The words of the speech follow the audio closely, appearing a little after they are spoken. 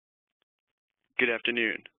Good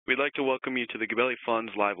afternoon. We'd like to welcome you to the Gabelli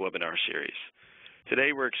Fund's live webinar series. Today,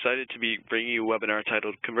 we're excited to be bringing you a webinar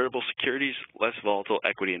titled Convertible Securities, Less Volatile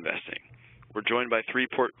Equity Investing. We're joined by three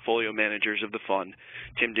portfolio managers of the fund,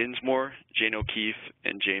 Tom Dinsmore, Jane O'Keeffe,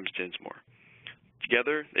 and James Dinsmore.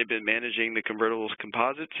 Together, they've been managing the convertibles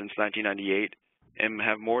composite since 1998 and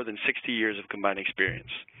have more than 60 years of combined experience.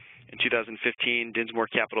 In 2015, Dinsmore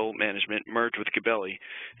Capital Management merged with Gabelli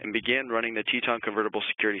and began running the Teton Convertible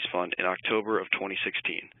Securities Fund in October of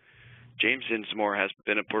 2016. James Dinsmore has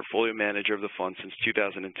been a portfolio manager of the fund since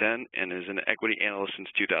 2010 and is an equity analyst since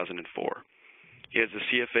 2004. He is a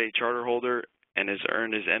CFA charter holder and has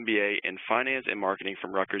earned his MBA in Finance and Marketing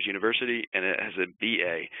from Rutgers University and has a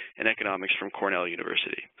BA in Economics from Cornell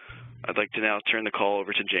University. I'd like to now turn the call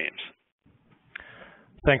over to James.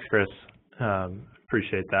 Thanks, Chris.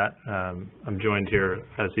 Appreciate that. I'm joined here,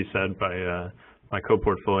 as he said, by my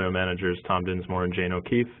co-portfolio managers, Tom Dinsmore and Jane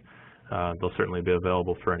O'Keeffe. They'll certainly be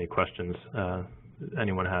available for any questions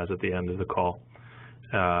anyone has at the end of the call.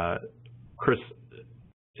 Chris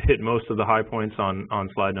hit most of the high points on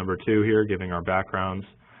slide number 2 here, giving our backgrounds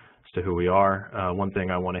as to who we are. One thing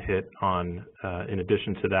I want to hit on, in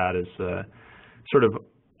addition to that, is sort of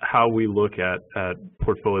how we look at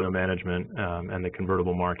portfolio management and the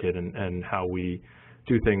convertible market, and how we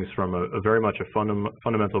do things from a very much a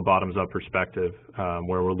fundamental bottoms-up perspective,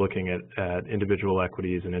 where we're looking at individual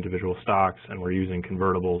equities and individual stocks, and we're using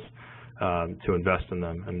convertibles to invest in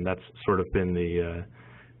them. And that's sort of been the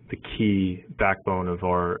key backbone of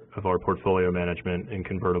our portfolio management in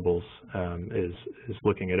convertibles, is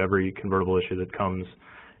looking at every convertible issue that comes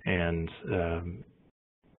and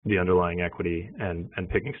the underlying equity and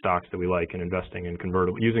picking stocks that we like and investing in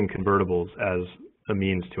using convertibles as a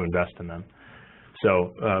means to invest in them.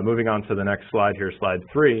 So moving on to the next slide here, slide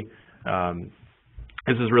 3.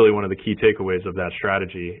 This is really one of the key takeaways of that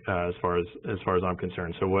strategy as far as I'm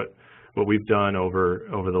concerned. So what we've done over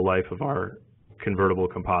the life of our convertible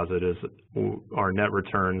composite is our net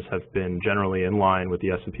returns have been generally in line with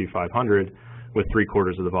the S&P 500 with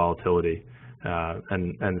 3/4 of the volatility,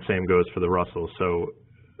 and the same goes for the Russell. So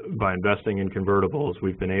by investing in convertibles,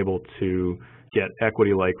 we've been able to get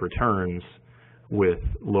equity-like returns with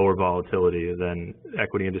lower volatility than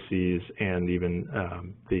equity indices and even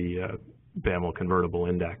the BAML convertible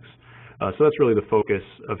index. So that's really the focus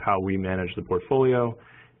of how we manage the portfolio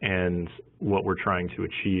and what we're trying to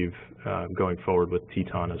achieve going forward with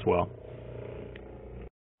Teton as well.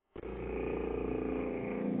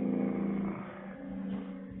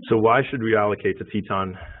 So why should we allocate to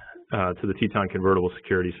Teton, to the Teton Convertible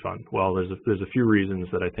Securities Fund? Well, there's a few reasons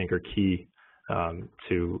that I think are key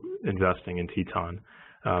to investing in Teton.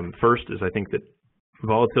 First is I think that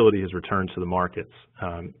volatility has returned to the markets.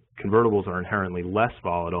 Convertibles are inherently less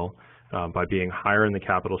volatile by being higher in the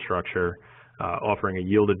capital structure, offering a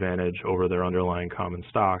yield advantage over their underlying common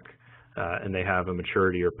stock, and they have a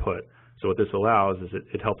maturity or put. So what this allows is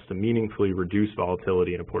it helps to meaningfully reduce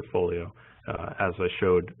volatility in a portfolio. As I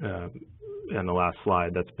showed in the last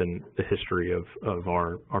slide, that's been the history of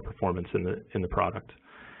our performance in the product.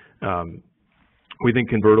 We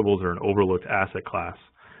think convertibles are an overlooked asset class.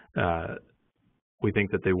 We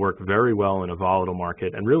think that they work very well in a volatile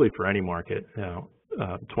market, and really for any market.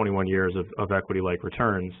 21 years of equity-like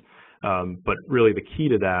returns. But really the key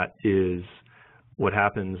to that is what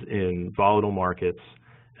happens in volatile markets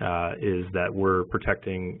is that we're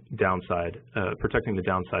protecting the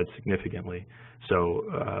downside significantly.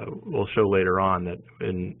 So we'll show later on that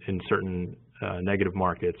in certain negative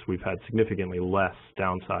markets, we've had significantly less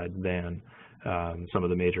downside than some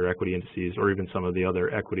of the major equity indices or even some of the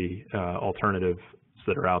other equity alternatives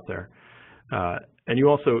that are out there. And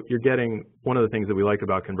you're getting, one of the things that we like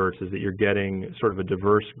about converts is that you're getting sort of a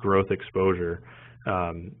diverse growth exposure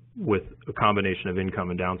with a combination of income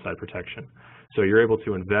and downside protection. So you're able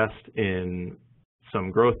to invest in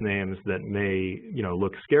some growth names that may,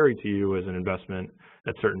 look scary to you as an investment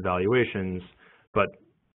at certain valuations, but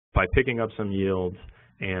by picking up some yield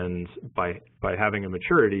and by having a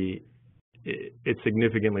maturity, it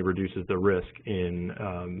significantly reduces the risk in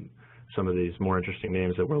some of these more interesting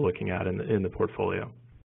names that we're looking at in the portfolio.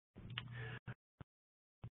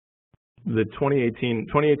 The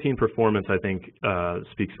 2018 performance, I think,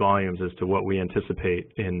 speaks volumes as to what we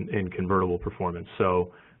anticipate in convertible performance.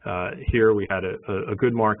 So here we had a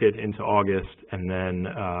good market into August, and then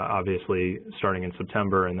obviously starting in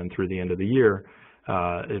September and then through the end of the year,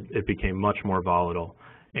 it became much more volatile.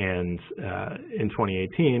 And in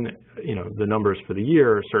 2018, the numbers for the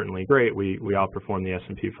year are certainly great. We outperformed the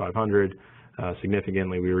S&P 500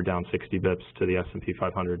 significantly. We were down 60 bips to the S&P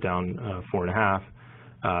 500, down 4.5.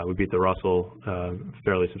 We beat the Russell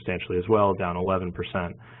fairly substantially as well, down 11%.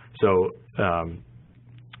 So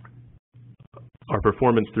our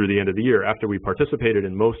performance through the end of the year, after we participated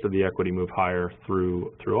in most of the equity move higher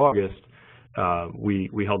through August,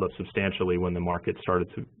 we held up substantially when the market started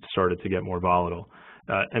to get more volatile.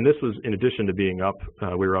 And this was in addition to being up,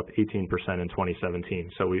 we were up 18% in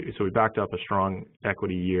 2017. So we backed up a strong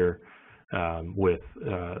equity year with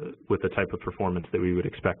the type of performance that we would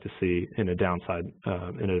expect to see in a downside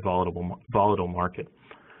in a volatile market.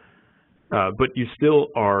 But you still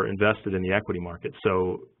are invested in the equity market.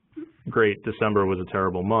 So great, December was a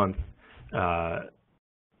terrible month.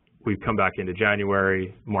 We've come back into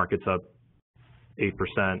January, market's up 8%,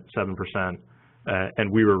 7%.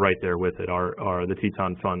 And we were right there with it. The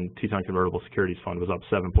Teton Convertible Securities Fund was up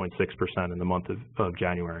 7.6% in the month of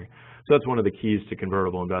January. So that's one of the keys to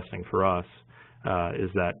convertible investing for us, is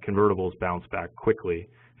that convertibles bounce back quickly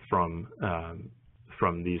from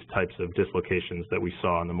these types of dislocations that we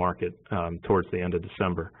saw in the market towards the end of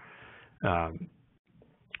December.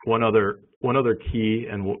 One other key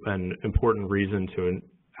and important reason to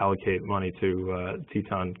allocate money to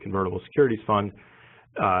Teton Convertible Securities Fund.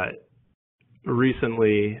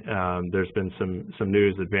 Recently, there's been some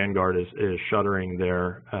news that Vanguard is shuttering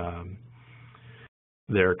their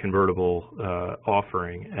convertible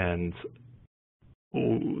offering, and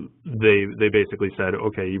they basically said,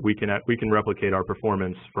 okay, we can replicate our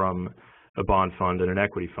performance from a bond fund and an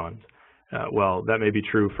equity fund. Well, that may be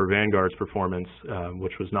true for Vanguard's performance,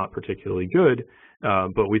 which was not particularly good,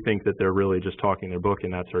 but we think that they're really just talking their book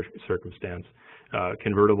in that circumstance.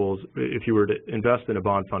 Convertibles, if you were to invest in a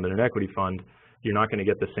bond fund and an equity fund, you're not going to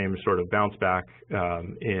get the same sort of bounce back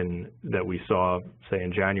that we saw, say,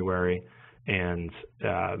 in January, and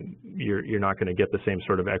you're not going to get the same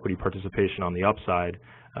sort of equity participation on the upside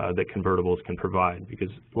that convertibles can provide, because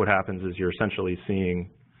what happens is you're essentially seeing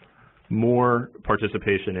more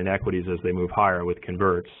participation in equities as they move higher with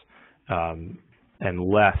converts, and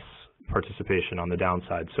less participation on the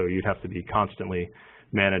downside. So you'd have to be constantly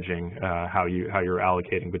managing how you're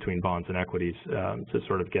allocating between bonds and equities to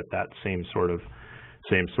sort of get that same sort of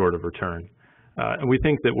return. And we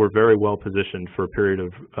think that we're very well positioned for a period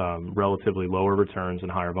of relatively lower returns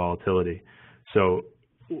and higher volatility. So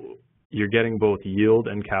you're getting both yield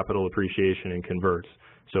and capital appreciation in converts.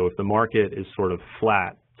 So if the market is sort of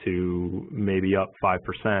flat to maybe up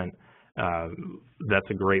 5%, that's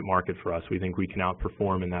a great market for us. We think we can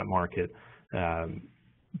outperform in that market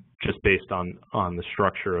just based on the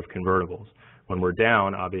structure of convertibles. When we're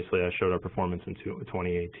down, obviously I showed our performance in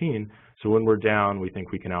 2018. So when we're down, we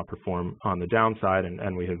think we can outperform on the downside,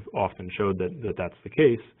 and we have often showed that that's the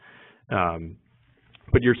case.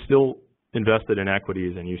 But you're still invested in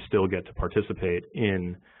equities, and you still get to participate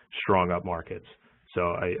in strong up markets. So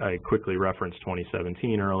I quickly referenced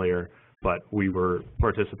 2017 earlier, but we were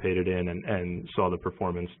participated in and saw the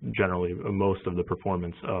performance, generally most of the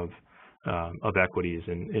performance of equities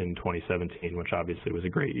in 2017, which obviously was a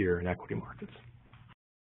great year in equity markets.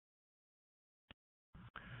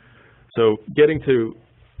 So getting to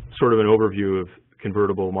sort of an overview of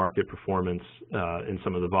convertible market performance in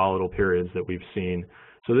some of the volatile periods that we've seen.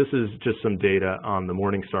 So this is just some data on the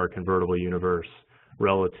Morningstar convertible universe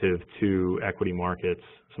relative to equity markets,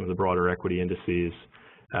 some of the broader equity indices,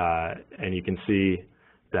 and you can see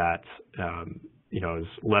that it's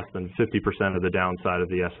less than 50% of the downside of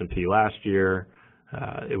the S&P last year.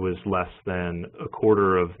 It was less than a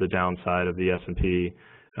quarter of the downside of the S&P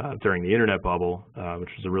during the internet bubble, which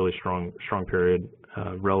was a really strong period,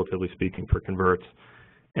 relatively speaking, for converts.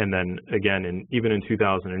 And then again, even in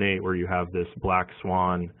 2008, where you have this black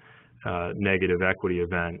swan negative equity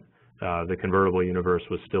event, the convertible universe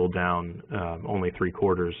was still down only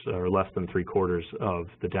 3/4 or less than 3/4 of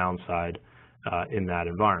the downside in that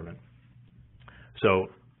environment. So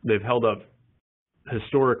they've held up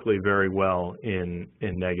historically very well in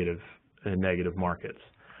negative markets.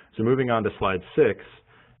 So moving on to slide 6,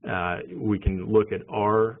 we can look at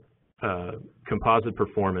our composite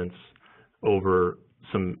performance over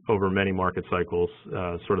many market cycles,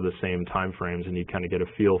 sort of the same time frames, and you kind of get a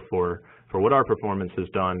feel for what our performance has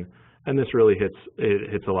done. And this really hits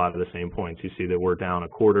a lot of the same points. You see that we're down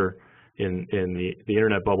 1/4 in the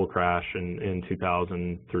internet bubble crash in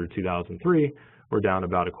 2000 through 2003. We're down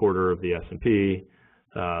about 1/4 of the S&P.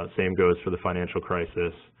 Same goes for the financial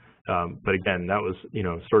crisis. But again, that was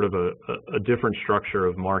sort of a different structure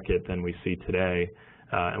of market than we see today.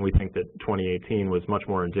 And we think that 2018 was much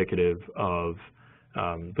more indicative of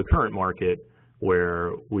the current market,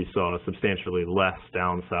 where we saw substantially less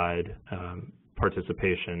downside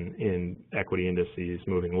participation in equity indices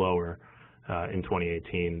moving lower in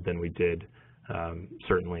 2018 than we did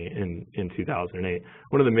certainly in 2008.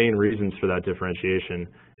 One of the main reasons for that differentiation,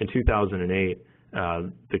 in 2008,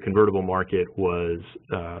 the convertible market was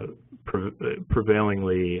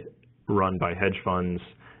prevailingly run by hedge funds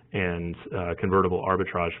and convertible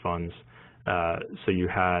arbitrage funds. So you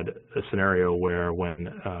had a scenario where when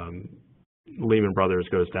Lehman Brothers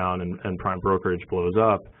goes down and prime brokerage blows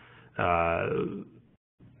up,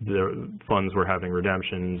 the funds were having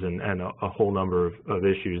redemptions and a whole number of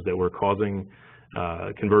issues that were causing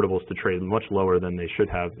convertibles to trade much lower than they should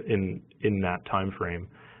have in that time frame.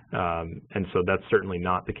 And so that's certainly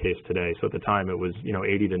not the case today. So at the time it was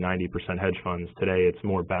 80 to 90% hedge funds. Today it's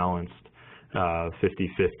more balanced,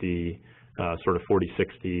 50-50, sort of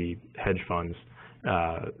 40-60 hedge funds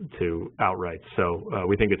to outright. So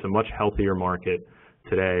we think it's a much healthier market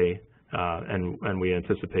today, and we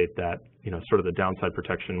anticipate that sort of the downside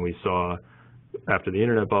protection we saw after the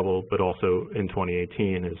internet bubble, but also in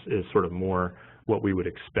 2018 is sort of more what we would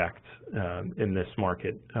expect in this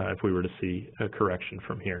market if we were to see a correction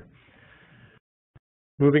from here.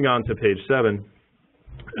 Moving on to page 7,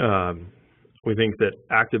 we think that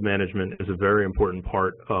active management is a very important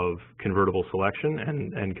part of convertible selection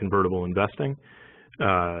and convertible investing.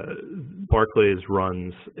 Barclays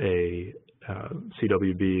runs a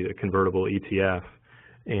CWB, a convertible ETF,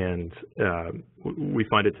 and we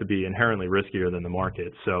find it to be inherently riskier than the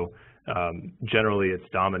market. So generally it's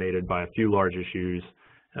dominated by a few large issues.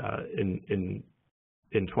 In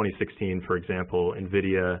 2016, for example,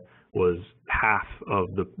 NVIDIA was half of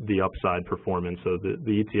the upside performance. So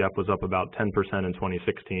the ETF was up about 10% in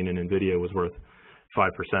 2016, and NVIDIA was worth 5%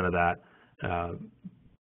 of that.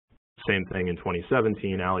 Same thing in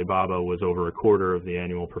 2017, Alibaba was over a quarter of the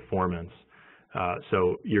annual performance.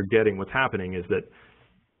 So you're getting, what's happening is that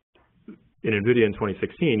in NVIDIA in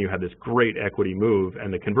 2016, you had this great equity move,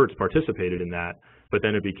 and the converts participated in that, but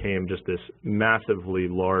then it became just this massively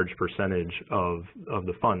large percentage of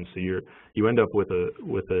the fund. So you end up with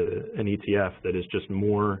an ETF that is just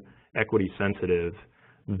more equity sensitive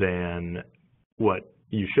than what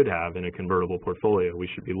you should have in a convertible portfolio. We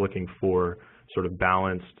should be looking for sort of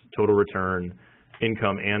balanced total return,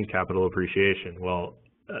 income, and capital appreciation. Well,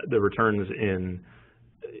 the returns in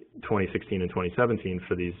 2016 and 2017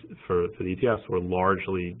 for the ETFs were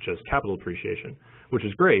largely just capital appreciation, which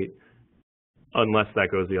is great, unless that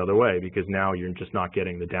goes the other way, because now you're just not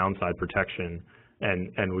getting the downside protection.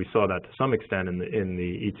 And we saw that to some extent in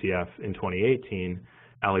the ETF in 2018.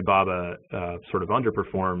 Alibaba sort of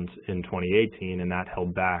underperformed in 2018, and that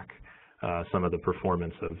held back some of the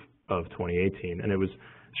performance of 2018. And it was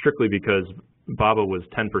strictly because BABA was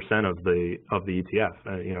 10% of the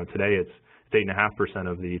ETF. Today it's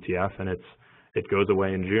 8.5% of the ETF, and it goes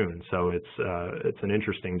away in June. So it's an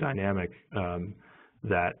interesting dynamic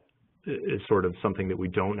that is sort of something that we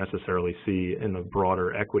don't necessarily see in the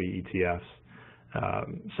broader equity ETFs.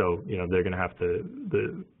 So they're going to have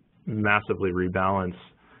to massively rebalance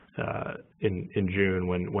in June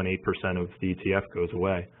when 8% of the ETF goes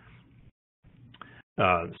away.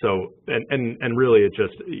 So really it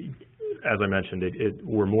just, as I mentioned,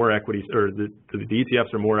 we're more equity, or the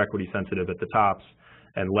ETFs are more equity sensitive at the tops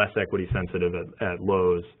and less equity sensitive at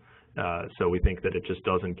lows. So we think that it just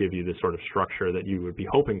doesn't give you the sort of structure that you would be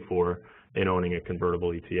hoping for in owning a convertible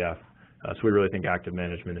ETF. So we really think active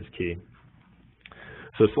management is key.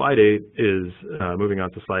 So slide 8 is, moving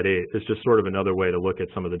on to slide 8, is just sort of another way to look at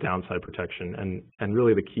some of the downside protection. And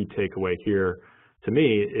really the key takeaway here to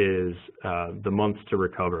me is the months to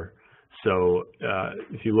recover. So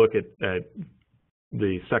if you look at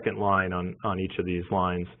the second line on each of these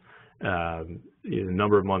lines, the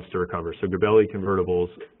number of months to recover. So Gabelli convertibles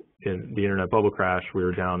in the internet bubble crash, we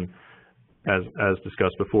were down, as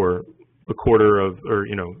discussed before, a quarter of, or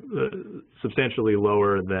substantially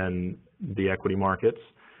lower than the equity markets,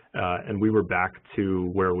 and we were back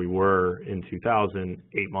to where we were in 2000,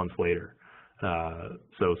 8 months later.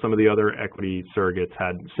 So some of the other equity surrogates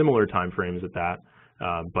had similar time frames at that,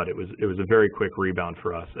 but it was a very quick rebound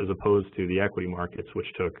for us, as opposed to the equity markets, which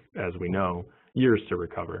took, as we know, years to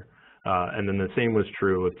recover. And then the same was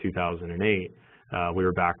true of 2008. We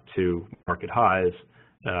were back to market highs,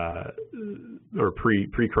 or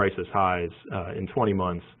pre-crisis highs in 20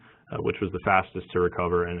 months, which was the fastest to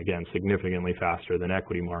recover, and again, significantly faster than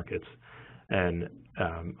equity markets. And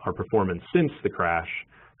our performance since the crash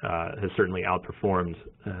has certainly outperformed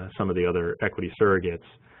some of the other equity surrogates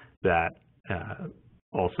that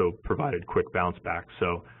also provided quick bounce back.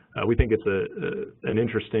 So we think it's an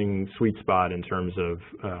interesting sweet spot in terms of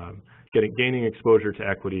gaining exposure to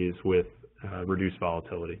equities with reduced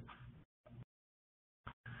volatility.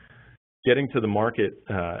 Getting to the market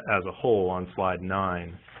as a whole on slide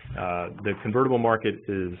 9, The convertible market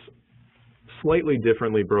is slightly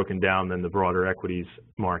differently broken down than the broader equities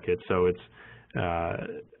market. So it's,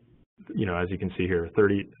 as you can see here,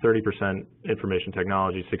 30% information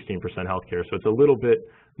technology, 16% healthcare. So it's a little bit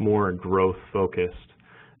more growth focused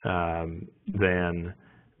than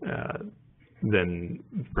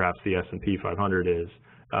perhaps the S&P 500 is.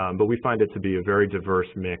 But we find it to be a very diverse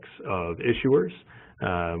mix of issuers.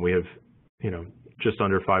 We have, just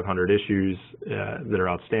under 500 issues that are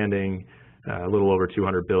outstanding, a little over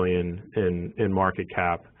 200 billion in market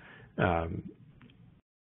cap.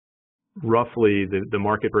 Roughly, the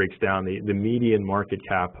market breaks down. The median market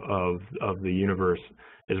cap of the universe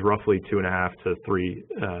is roughly 2.5 to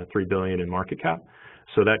 3 billion in market cap.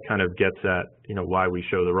 So that kind of gets at why we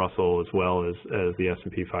show the Russell as well as the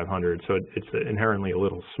S&P 500. So it's inherently a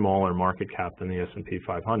little smaller market cap than the S&P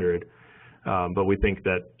 500. But we think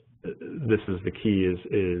that this is the key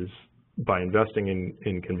is by investing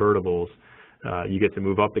in convertibles, you get to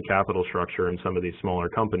move up the capital structure in some of these smaller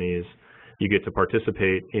companies. You get to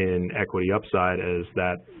participate in equity upside as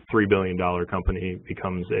that $3 billion company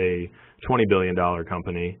becomes a $20 billion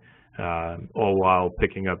company, all while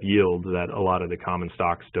picking up yield that a lot of the common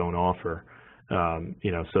stocks don't offer.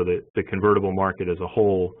 So the convertible market as a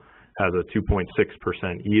whole has a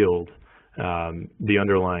 2.6% yield. The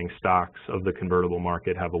underlying stocks of the convertible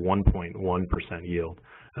market have a 1.1% yield.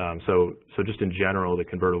 So just in general, the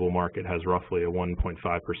convertible market has roughly a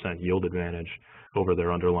 1.5% yield advantage over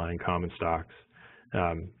their underlying common stocks.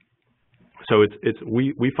 So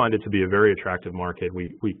we find it to be a very attractive market.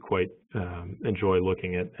 We quite enjoy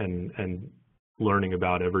looking at and learning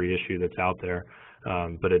about every issue that's out there.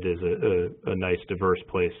 But it is a nice diverse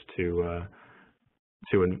place to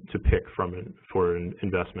pick from for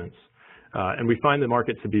investments. And we find the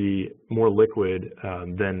market to be more liquid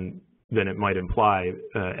than it might imply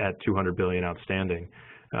at 200 billion outstanding.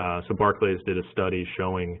 So Barclays did a study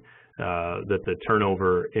showing that the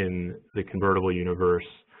turnover in the convertible universe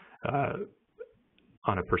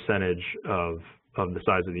on a percentage of the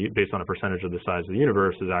size of based on a percentage of the size of the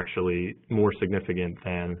universe is actually more significant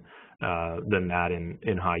than that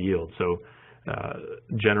in high yield. So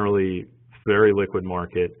generally very liquid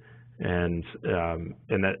market. And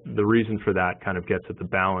that the reason for that kind of gets at the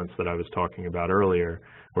balance that I was talking about earlier,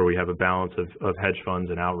 where we have a balance of hedge funds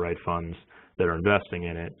and outright funds that are investing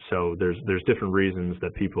in it. So there's different reasons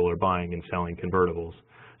that people are buying and selling convertibles.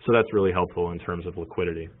 So that's really helpful in terms of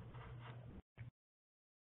liquidity.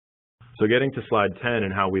 So getting to slide 10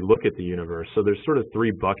 and how we look at the universe. So there's sort of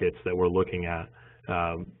three buckets that we're looking at.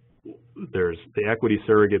 There's the equity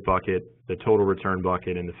surrogate bucket, the total return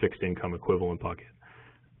bucket, and the fixed income equivalent bucket.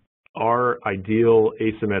 Our ideal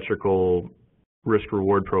asymmetrical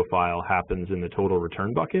risk-reward profile happens in the total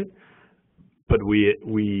return bucket, but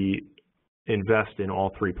we invest in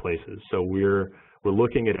all three places. So we're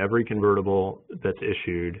looking at every convertible that's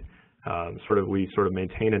issued. We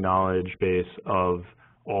maintain a knowledge base of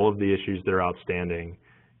all of the issues that are outstanding,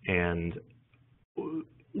 and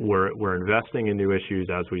we're investing in new issues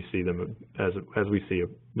as we see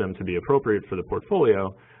them to be appropriate for the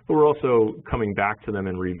portfolio. But we're also coming back to them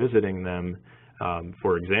and revisiting them.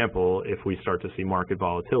 For example, if we start to see market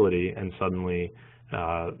volatility and suddenly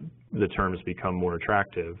the terms become more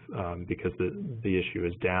attractive because the issue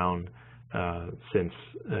is down since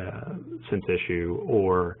issue,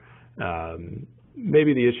 or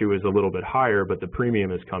maybe the issue is a little bit higher, but the premium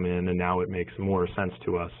has come in and now it makes more sense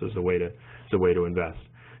to us as a way to invest.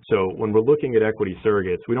 So when we're looking at equity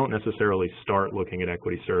surrogates, we don't necessarily start looking at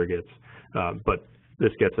equity surrogates, but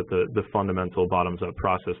this gets at the fundamental bottoms-up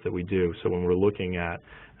process that we do. So when we're looking at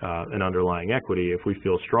an underlying equity, if we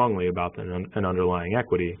feel strongly about an underlying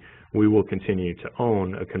equity, we will continue to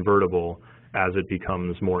own a convertible as it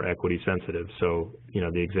becomes more equity sensitive. So,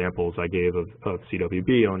 the examples I gave of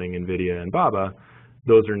CWB owning NVIDIA and BABA,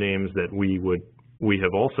 those are names that we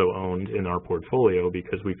have also owned in our portfolio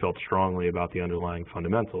because we felt strongly about the underlying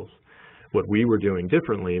fundamentals. What we were doing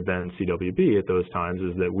differently than CWB at those times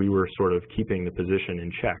is that we were sort of keeping the position in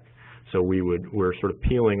check. So we're sort of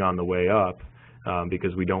peeling on the way up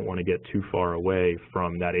because we don't want to get too far away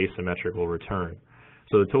from that asymmetrical return.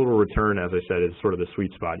 So the total return, as I said, is sort of the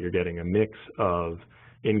sweet spot. You're getting a mix of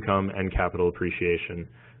income and capital appreciation,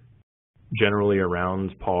 generally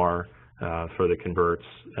around par for the converts.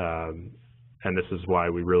 And this is why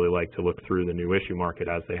we really like to look through the new issue market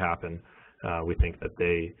as they happen. We think that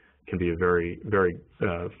they can be a very, very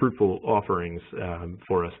fruitful offerings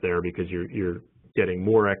for us there because you're getting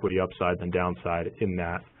more equity upside than downside in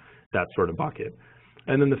that sort of bucket.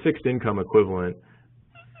 And then the fixed income equivalent,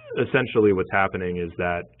 essentially what's happening is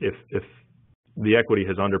that if the equity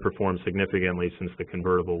has underperformed significantly since the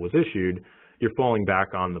convertible was issued, you're falling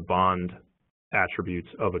back on the bond attributes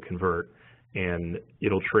of a convert, and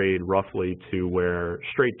it'll trade roughly to where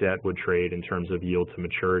straight debt would trade in terms of yield to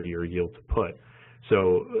maturity or yield to put.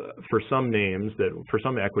 So for some names, for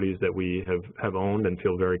some equities that we have owned and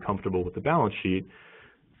feel very comfortable with the balance sheet,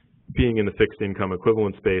 being in the fixed income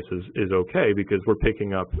equivalent space is okay, because we're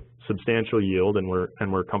picking up substantial yield and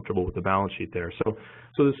we're comfortable with the balance sheet there. So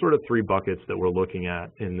there's sort of three buckets that we're looking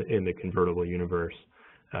at in the convertible universe,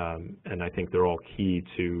 and I think they're all key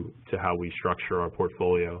to how we structure our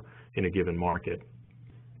portfolio in a given market.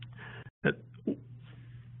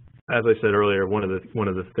 As I said earlier, one of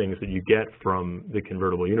the things that you get from the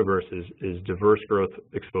convertible universe is diverse growth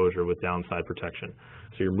exposure with downside protection.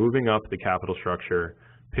 So you're moving up the capital structure,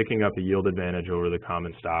 picking up a yield advantage over the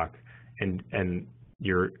common stock, and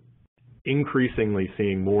you're increasingly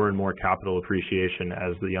seeing more and more capital appreciation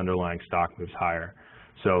as the underlying stock moves higher.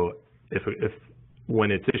 So if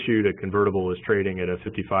when it's issued, a convertible is trading at a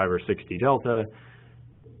 55 or 60 delta,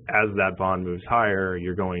 as that bond moves higher,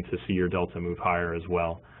 you're going to see your delta move higher as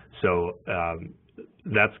well. So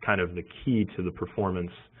that's kind of the key to the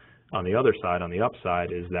performance on the other side, on the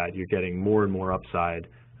upside, is that you're getting more and more upside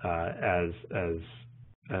as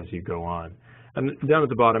you go on. And down at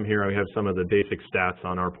the bottom here, we have some of the basic stats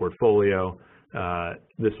on our portfolio.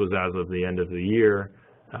 This was as of the end of the year.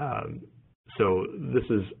 So this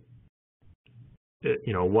is,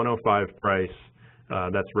 105 price.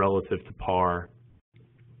 That's relative to par.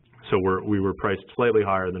 So we were priced slightly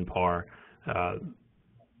higher than par.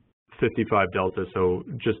 55 delta. So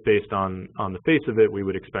just based on the face of it, we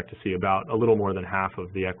would expect to see about a little more than half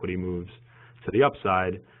of the equity moves to the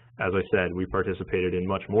upside. As I said, we participated in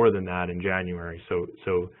much more than that in January.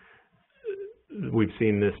 So we've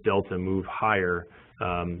seen this delta move higher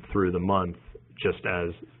through the month, just as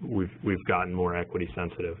we've gotten more equity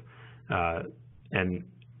sensitive. And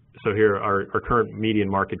so here, our current median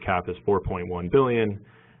market cap is 4.1 billion,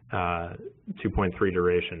 2.3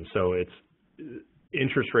 duration. So it's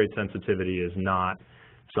interest rate sensitivity is not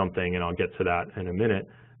something, and I'll get to that in a minute.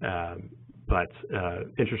 But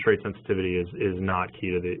interest rate sensitivity is not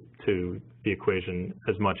key to the equation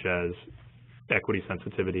as much as equity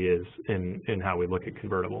sensitivity is in how we look at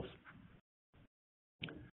convertibles.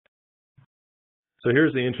 So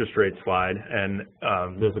here's the interest rate slide, and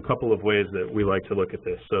there's a couple of ways that we like to look at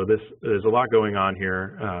this. So there's a lot going on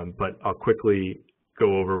here, but I'll quickly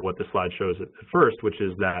go over what the slide shows at first, which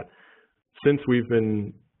is that since we've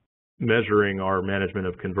been measuring our management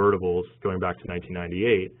of convertibles going back to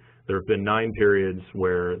 1998, there have been 9 periods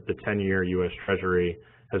where the 10-year U.S. Treasury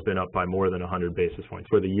has been up by more than 100 basis points,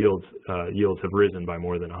 where the yields have risen by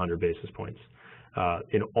more than 100 basis points.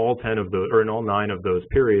 In all 9 of those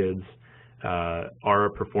periods, our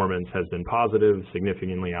performance has been positive,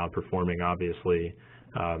 significantly outperforming, obviously,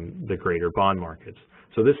 the greater bond markets.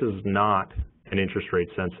 So this is not an interest rate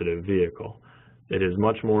sensitive vehicle. It is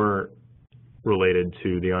much more related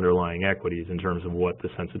to the underlying equities in terms of what the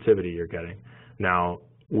sensitivity you're getting. Now,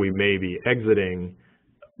 we may be exiting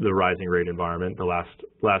the rising rate environment. The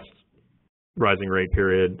last rising rate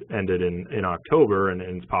period ended in October, and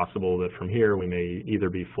it's possible that from here we may either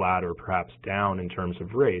be flat or perhaps down in terms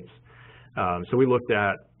of rates. So we looked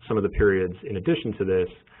at some of the periods in addition to this.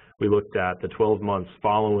 We looked at the 12 months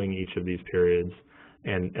following each of these periods,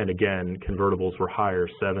 and again, convertibles were higher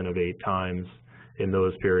 7 of 8 times in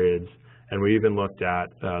those periods. And we even looked at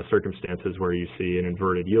circumstances where you see an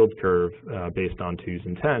inverted yield curve based on 2s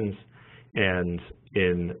and 10s, and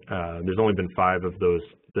there's only been 5 of those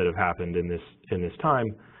that have happened in this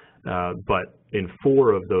time, but in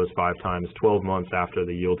 4 of those 5 times, 12 months after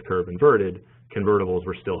the yield curve inverted, convertibles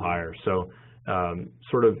were still higher. So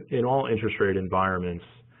sort of in all interest rate environments,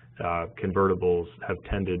 convertibles have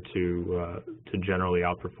tended to generally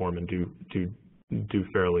outperform and do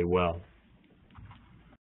fairly well.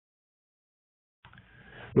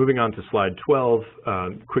 Moving on to slide 12,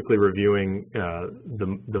 quickly reviewing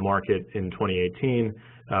the market in 2018,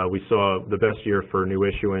 we saw the best year for new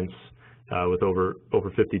issuance with over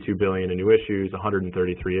 52 billion in new issues,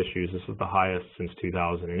 133 issues. This was the highest since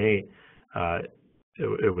 2008.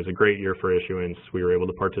 It was a great year for issuance. We were able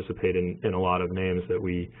to participate in a lot of names that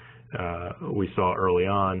we saw early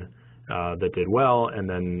on that did well, and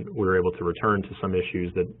then we were able to return to some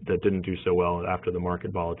issues that didn't do so well after the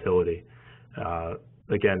market volatility.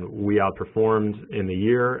 Again, we outperformed in the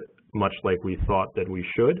year, much like we thought that we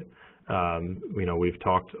should. We've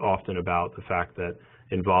talked often about the fact that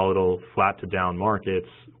in volatile, flat to down markets,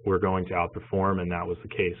 we're going to outperform, and that was the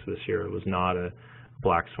case this year. It was not a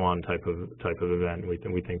black swan type of event.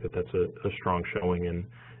 We think that that's a strong showing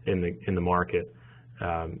in the market.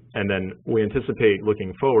 And then we anticipate,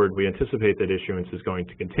 looking forward, we anticipate that issuance is going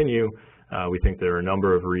to continue. We think there are a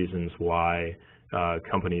number of reasons why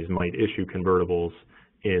companies might issue convertibles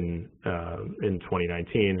in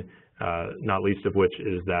 2019, not least of which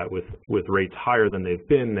is that with rates higher than they've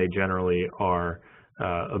been, they generally are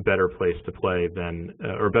a better place to play than,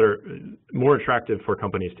 or more attractive for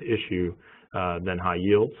companies to issue than high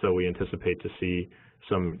yield. So we anticipate to see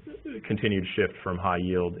some continued shift from high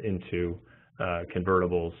yield into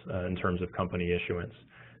convertibles in terms of company issuance.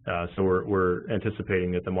 So we're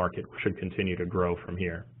anticipating that the market should continue to grow from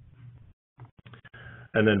here.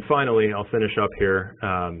 And then finally, I'll finish up here.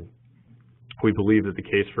 We believe that the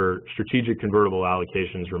case for strategic convertible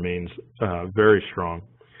allocations remains very strong.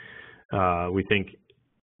 We think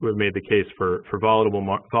we've made the case for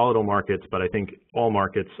volatile markets, but I think all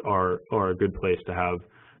markets are a good place to have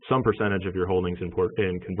some percentage of your holdings in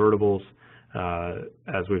convertibles.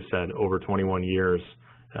 As we've said, over 21 years,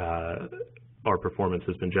 our performance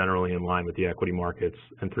has been generally in line with the equity markets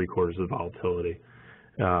and 3/4 of the volatility.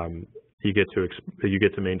 You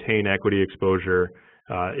get to maintain equity exposure.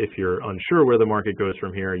 If you're unsure where the market goes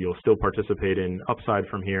from here, you'll still participate in upside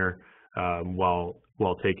from here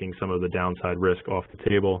while taking some of the downside risk off the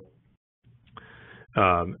table.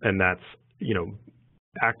 And that's,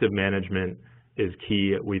 active management is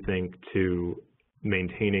key, we think, to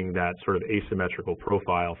maintaining that sort of asymmetrical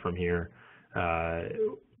profile from here.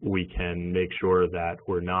 We can make sure that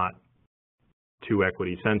we're not too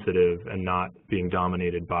equity sensitive and not being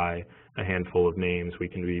dominated by a handful of names. We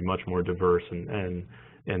can be much more diverse and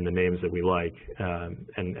the names that we like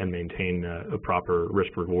and maintain a proper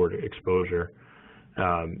risk-reward exposure.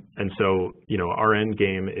 And so, our end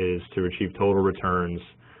game is to achieve total returns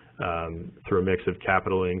through a mix of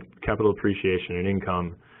capital appreciation and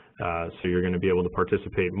income. So you're going to be able to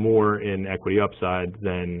participate more in equity upside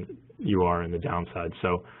than you are in the downside.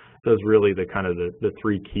 So those are really the kind of the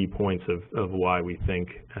three key points of why we think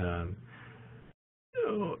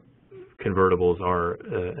convertibles are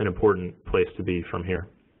an important place to be from here.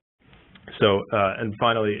 So and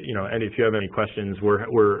finally, and if you have any questions,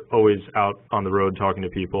 we're always out on the road talking to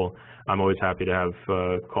people. I'm always happy to have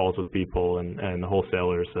calls with people, and the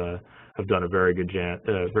wholesalers have done a very good job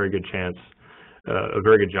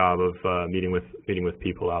of meeting with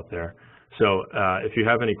people out there. So if you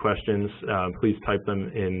have any questions, please type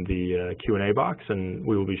them in the Q&A box, and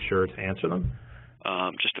we will be sure to answer them.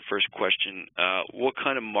 Just the first question, what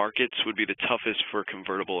kind of markets would be the toughest for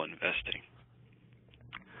convertible investing?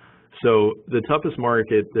 So the toughest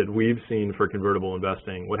market that we've seen for convertible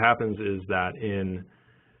investing, what happens is that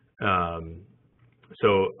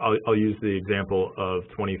so I'll use the example of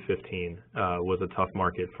 2015 was a tough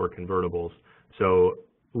market for convertibles. So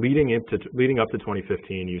leading up to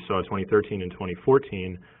 2015, you saw 2013 and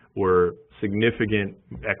 2014 were significant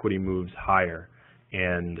equity moves higher,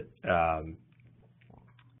 and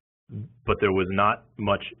but there was not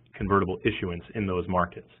much convertible issuance in those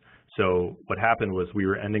markets. So what happened was we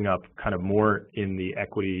were ending up kind of more in the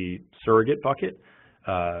equity surrogate bucket,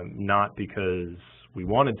 not because we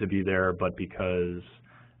wanted to be there, but because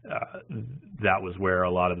that was where a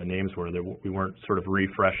lot of the names were. We weren't sort of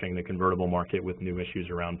refreshing the convertible market with new issues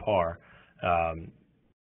around par.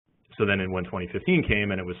 So then when 2015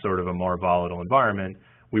 came and it was sort of a more volatile environment,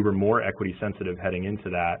 we were more equity sensitive heading into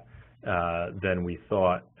that than we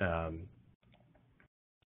thought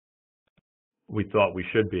we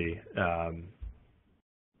should be.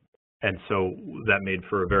 And so that made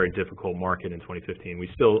for a very difficult market in 2015. We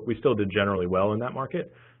still did generally well in that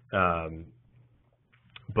market,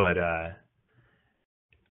 but a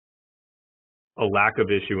lack of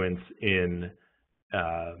issuance in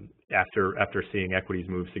after seeing equities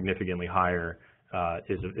move significantly higher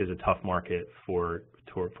is a tough market for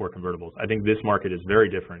convertibles. I think this market is very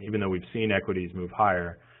different. Even though we've seen equities move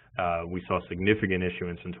higher, we saw significant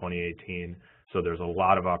issuance in 2018. So there's a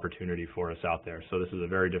lot of opportunity for us out there. So this is a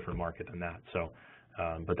very different market than that. So,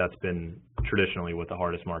 but that's been traditionally what the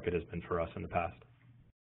hardest market has been for us in the past.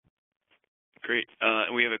 Great.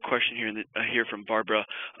 We have a question here from Barbara.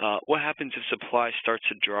 What happens if supply starts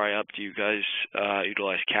to dry up? Do you guys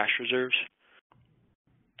utilize cash reserves?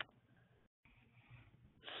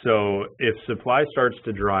 So if supply starts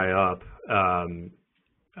to dry up,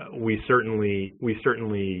 we certainly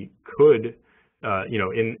could.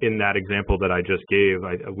 In that example that I just gave,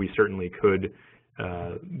 we certainly could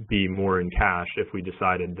be more in cash if we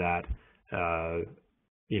decided that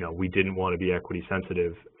we didn't want to be equity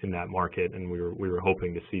sensitive in that market, and we were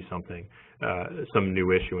hoping to see some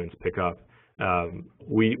new issuance pick up.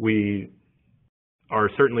 We are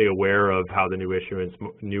certainly aware of how the new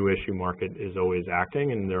issue market is always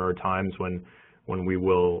acting, and there are times when we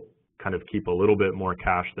will kind of keep a little bit more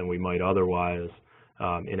cash than we might otherwise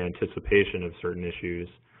in anticipation of certain issues.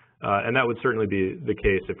 And that would certainly be the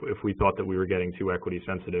case if we thought that we were getting too equity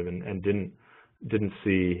sensitive and didn't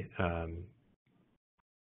see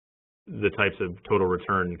the types of total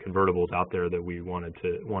return convertibles out there that we wanted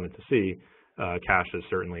to see. Cash is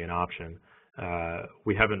certainly an option.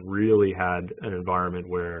 We haven't really had an environment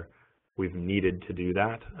where we've needed to do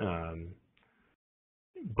that,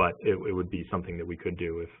 but it would be something that we could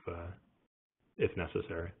do if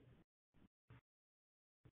necessary.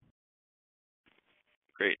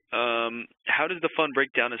 Great. How does the fund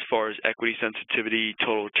break down as far as equity sensitivity,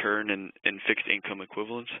 total return, and fixed income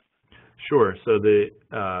equivalents? Sure. So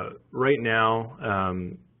right now,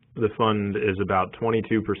 the fund is about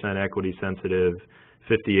 22% equity sensitive,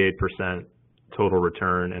 58% total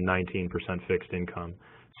return, and 19% fixed income.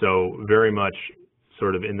 So very much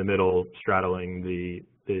sort of in the middle, straddling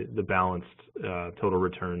the balanced total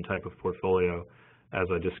return type of portfolio. As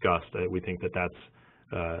I discussed, we think that that's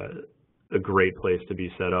a great place to be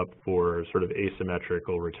set up for sort of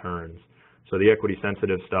asymmetrical returns. So the equity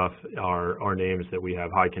sensitive stuff are names that we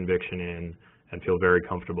have high conviction in and feel very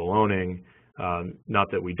comfortable owning. Not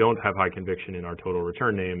that we don't have high conviction in our total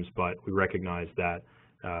return names, but we recognize that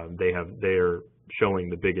they are showing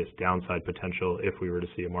the biggest downside potential if we were to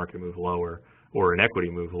see a market move lower or an equity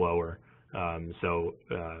move lower. So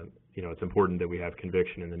it's important that we have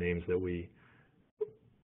conviction in the names that we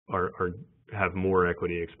have more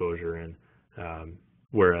equity exposure in,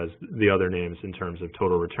 whereas the other names in terms of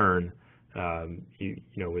total return,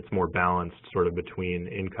 it's more balanced sort of between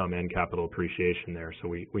income and capital appreciation there. So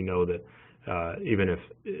we know that even if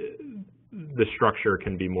the structure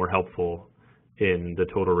can be more helpful in the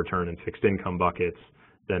total return and fixed income buckets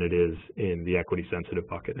than it is in the equity sensitive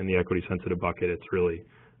bucket. In the equity sensitive bucket, it's really,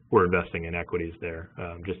 we're investing in equities there,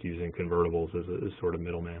 just using convertibles as a sort of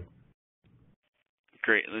middleman.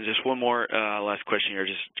 Great. And then just one more last question here,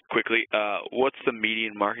 just quickly. What's the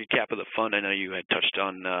median market cap of the fund? I know you had touched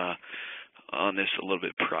on this a little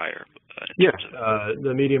bit prior.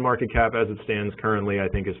 The median market cap as it stands currently, I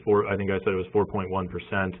think I said it was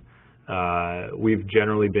 4.1%. We've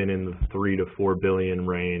generally been in the 3 to 4 billion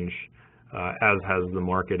range, as has the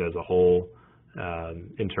market as a whole,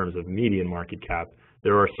 in terms of median market cap.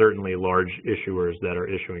 There are certainly large issuers that are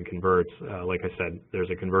issuing converts. Like I said, there's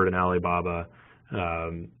a convert in Alibaba.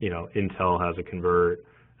 Intel has a convert.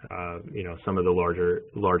 Some of the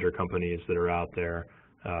larger companies that are out there.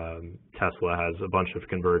 Tesla has a bunch of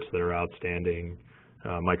converts that are outstanding.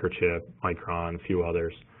 Microchip, Micron, a few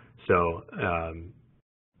others. So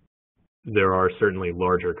there are certainly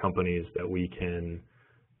larger companies that we can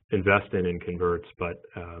invest in converts, but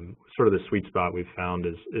sort of the sweet spot we've found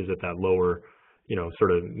is at that lower,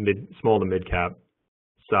 sort of small to mid cap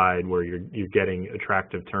side where you're getting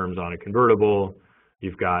attractive terms on a convertible.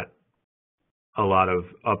 You've got a lot of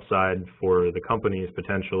upside for the companies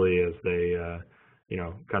potentially as they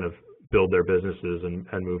kind of build their businesses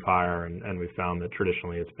and move higher, and we've found that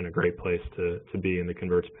traditionally it's been a great place to be in the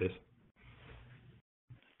convert space.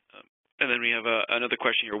 And then we have another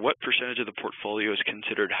question here. What percentage of the portfolio is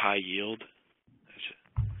considered high yield?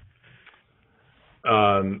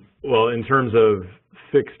 Well, in terms of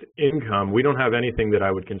fixed income, we don't have anything that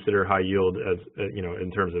I would consider high yield as,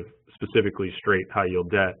 in terms of specifically straight high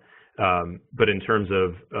yield debt. But in terms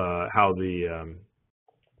of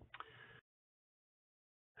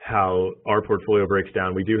how our portfolio breaks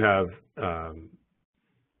down, we do have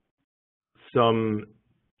some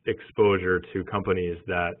exposure to companies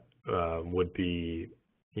that would be,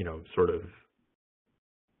 sort of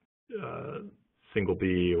single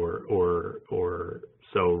B or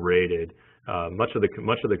so rated. Much of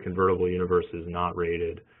the convertible universe is not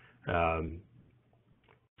rated.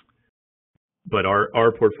 But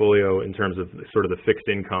our portfolio, in terms of sort of the fixed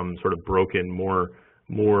income, sort of broken more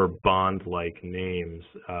bond-like names.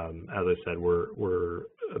 As I said, we're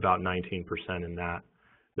about 19% in that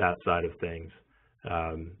side of things.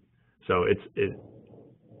 So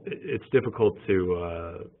it's difficult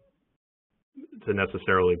to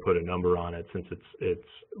necessarily put a number on it, since it's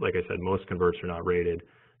like I said, most converts are not rated,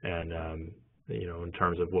 and in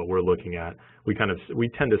terms of what we're looking at, we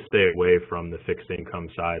tend to stay away from the fixed income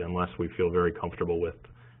side unless we feel very comfortable with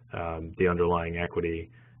the underlying equity,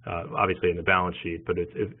 obviously in the balance sheet, but it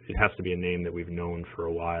has to be a name that we've known for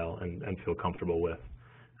a while and feel comfortable with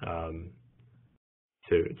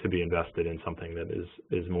to be invested in something that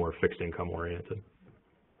is more fixed income oriented.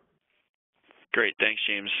 Great. Thanks,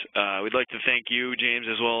 James. We'd like to thank you, James,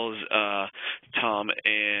 as well as Tom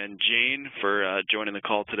and Jane for joining the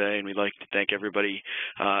call today, and we'd like to thank everybody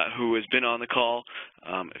who has been on the call.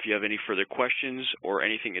 If you have any further questions or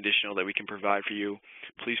anything additional that we can provide for you,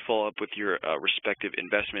 please follow up with your respective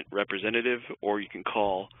investment representative, or you can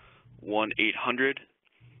call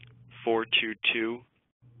 1-800-422-2274,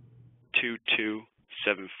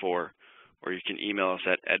 or you can email us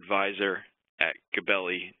at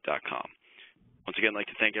advisor@gabelli.com. Once again, I'd like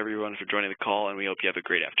to thank everyone for joining the call, and we hope you have a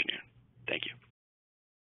great afternoon. Thank you.